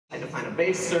I define a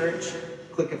base search,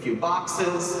 click a few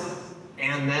boxes,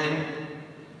 and then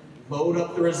load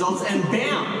up the results, and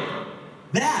bam!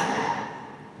 That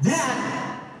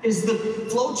is the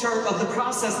flowchart of the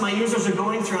process my users are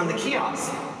going through on the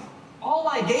kiosk. All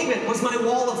I gave it was my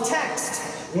wall of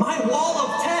text. My wall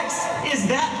of text is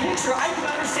that picture. I can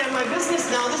understand my business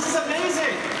now. This is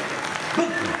amazing.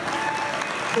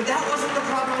 But that wasn't the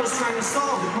problem I was trying to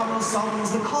solve. The problem I was solving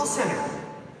was the call center.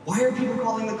 Why are people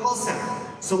calling the call center?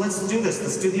 So let's do this.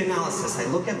 Let's do the analysis. I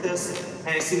look at this, and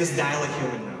I see this dial a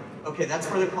human node. Okay, that's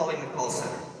where they're calling the call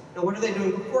center. Now, what are they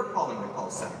doing before calling the call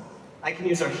center? I can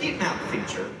use our heat map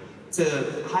feature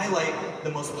to highlight the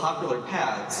most popular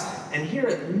paths. And here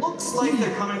it looks like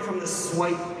they're coming from the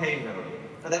swipe pay node.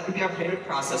 Now, that would be our payment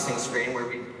processing screen where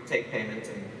we take payment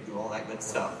and do all that good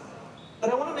stuff. But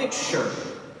I want to make sure.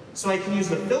 So I can use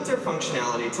the filter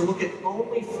functionality to look at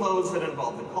only flows that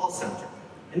involve the call center.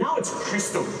 And now it's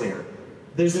crystal clear.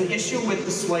 There's an issue with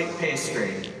the swipe pay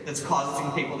screen that's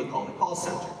causing people to call the call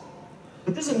center.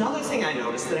 But there's another thing I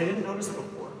noticed that I didn't notice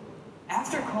before.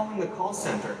 After calling the call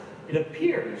center, it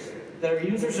appears that our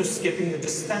users are skipping the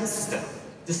dispense step.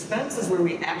 Dispense is where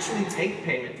we actually take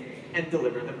payment and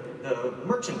deliver the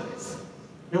merchandise.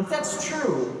 Now, if that's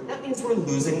true, that means we're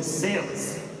losing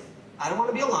sales. I don't want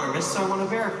to be alarmist, so I want to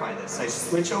verify this. I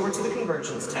switch over to the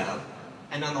conversions tab,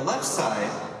 and on the left side,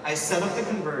 I set up the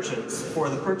conversions for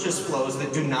the purchase flows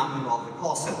that do not involve the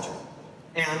call center.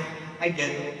 And I get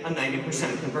a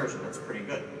 90% conversion. That's pretty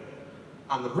good.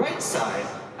 On the right side,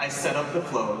 I set up the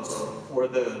flows for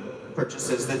the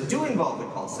purchases that do involve the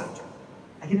call center.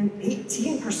 I get an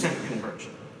 18%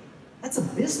 conversion. That's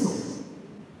abysmal.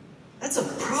 That's a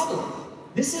problem.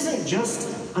 This isn't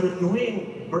just an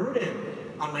annoying burden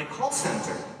on my call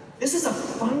center. This is a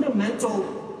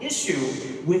fundamental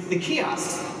issue with the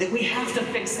kiosks that we have to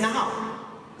fix now.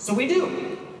 So we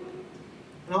do.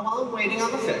 Now, while I'm waiting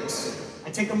on the fix, I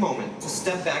take a moment to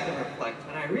step back and reflect,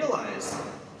 and I realize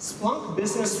Splunk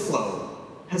Business Flow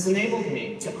has enabled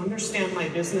me to understand my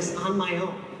business on my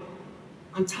own.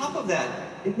 On top of that,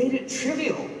 it made it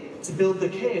trivial to build the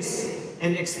case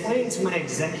and explain to my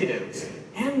executives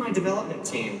and my development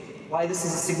team why this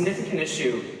is a significant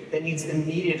issue that needs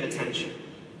immediate attention.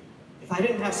 If I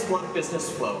didn't have Splunk Business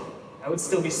Flow, I would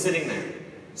still be sitting there,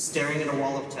 staring at a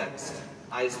wall of text,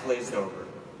 eyes glazed over,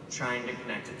 trying to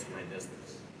connect it to my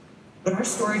business. But our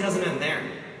story doesn't end there.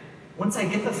 Once I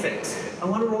get the fix, I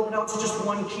want to roll it out to just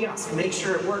one kiosk and make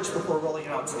sure it works before rolling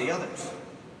it out to the others.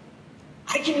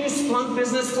 I can use Splunk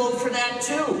Business Flow for that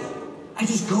too. I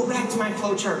just go back to my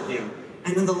flowchart view,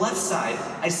 and on the left side,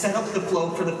 I set up the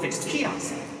flow for the fixed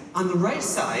kiosk. On the right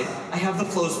side, I have the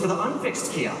flows for the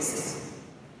unfixed kiosks.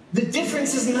 The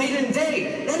difference is night and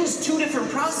day. That is two different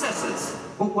processes.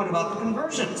 But what about the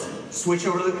conversions? Switch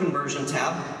over to the conversion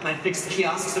tab. My fixed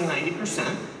kiosks are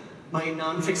 90%. My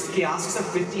non-fixed kiosks are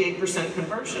 58%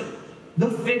 conversion. The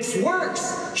fix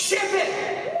works. Ship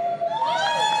it!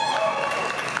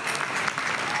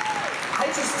 I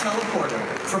just teleported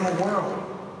from a world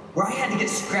where I had to get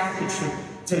scrappy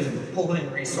to pull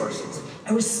in resources.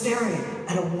 I was staring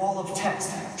at a wall of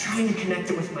text, trying to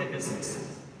connect it with my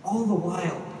business. All the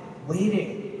while,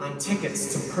 waiting on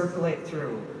tickets to percolate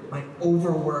through my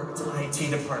overworked IT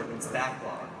department's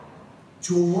backlog.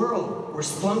 To a world where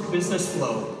Splunk Business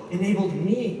Flow enabled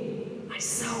me,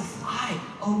 myself,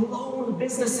 a lone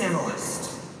business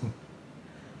analyst,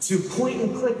 to point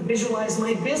and click visualize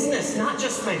my business, not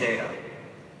just my data.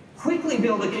 Quickly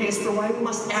build a case for why we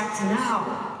must act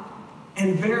now,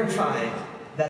 and verify